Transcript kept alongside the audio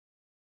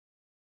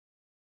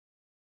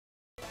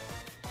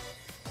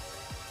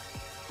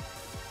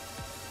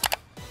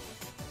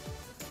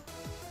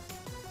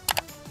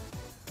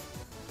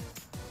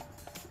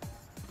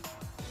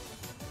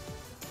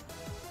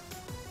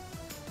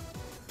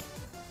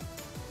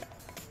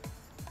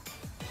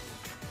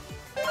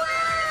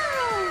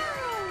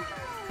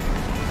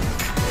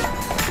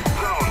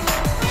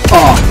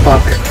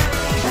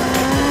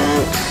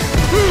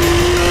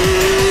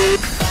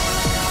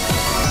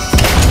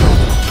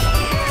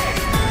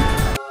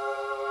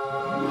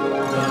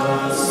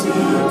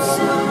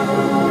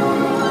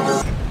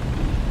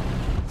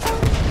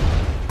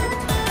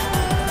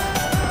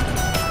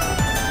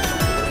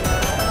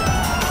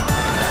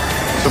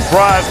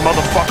surprise,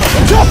 motherfucker.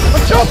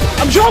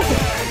 I'm jumping!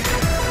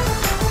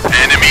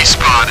 Enemy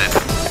spotted.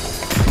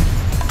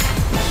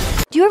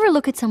 Do you ever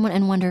look at someone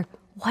and wonder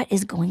what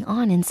is going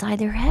on inside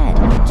their head?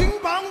 Ding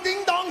bong,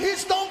 ding dong, he's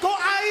Stone Cold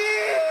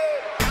Aye!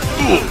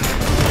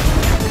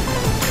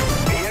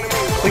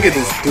 Look at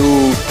this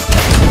dude.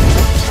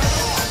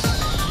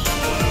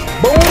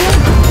 Boom!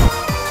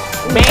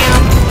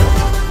 Bam!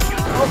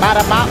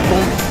 Bada bop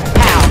boom!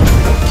 Pow!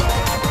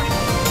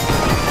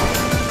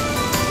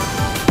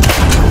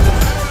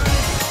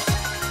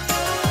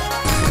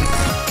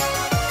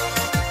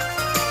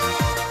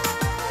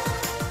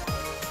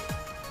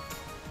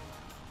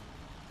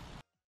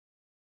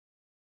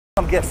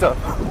 Come get some.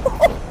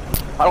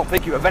 I don't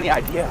think you have any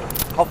idea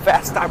how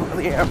fast I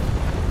really am.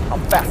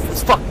 I'm fast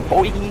as fuck,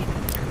 boy.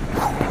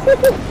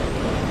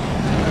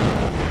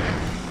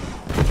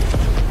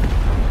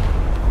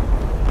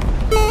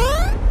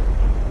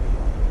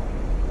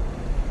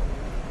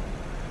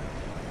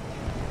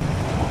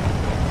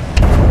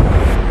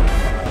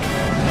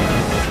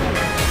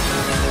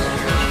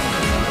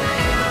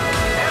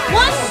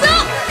 What's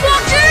up,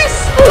 fuckers?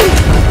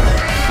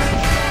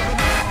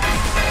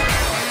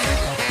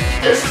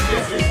 This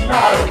is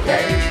not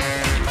okay.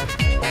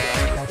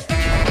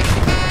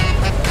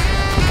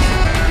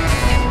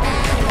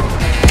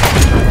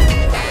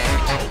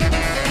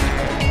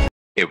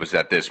 It was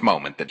at this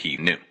moment that he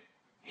knew.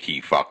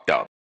 He fucked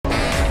up.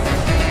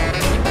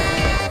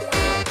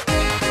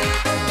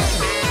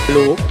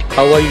 Hello,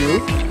 how are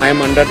you? I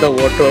am under the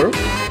water.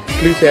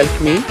 Please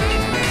help me.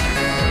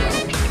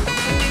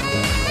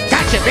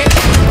 Gotcha, bitch!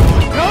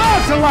 Now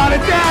that's a lot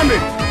of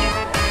damage!